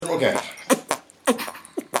again.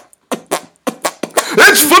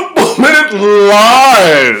 It's Football Minute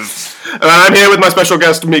Live! And I'm here with my special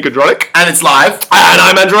guest, Mika Dronick. And it's live. And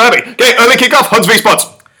I'm Andrew Abbey. Okay, early kickoff, Huds v Spuds.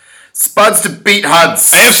 Spuds to beat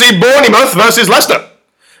Huds. AFC Bournemouth versus Leicester.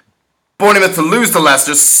 Bournemouth to lose to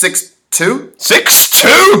Leicester 6-2.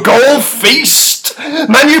 6-2, goal feast.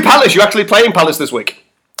 Man U Palace, you actually playing Palace this week.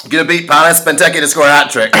 Gonna beat Palace. Benteke to score a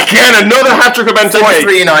hat-trick. Again, another hat-trick of Benteke.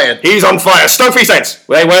 4-3 United. He's on fire. Stoke v Saints.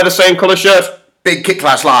 They wear the same colour shirt. Big kick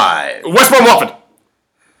clash live. West Brom Watford.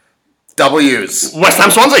 W's. West Ham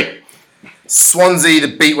Swansea. Swansea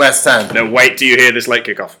to beat West Ham. Now wait till you hear this late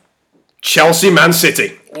kickoff. Chelsea Man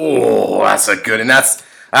City. Oh, that's a good, and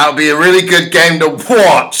that'll be a really good game to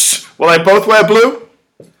watch. Will they both wear blue?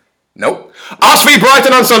 Nope. Arsenal v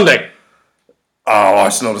Brighton on Sunday. Oh,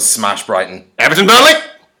 Arsenal to smash Brighton. Everton Burnley.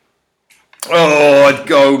 Oh, I'd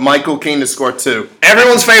go Michael Keane to score 2.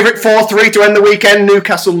 Everyone's favourite 4-3 to end the weekend,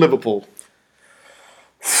 Newcastle Liverpool.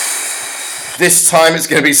 This time it's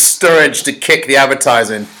going to be Sturridge to kick the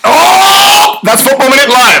advertising. Oh! That's Football Minute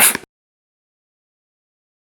Live.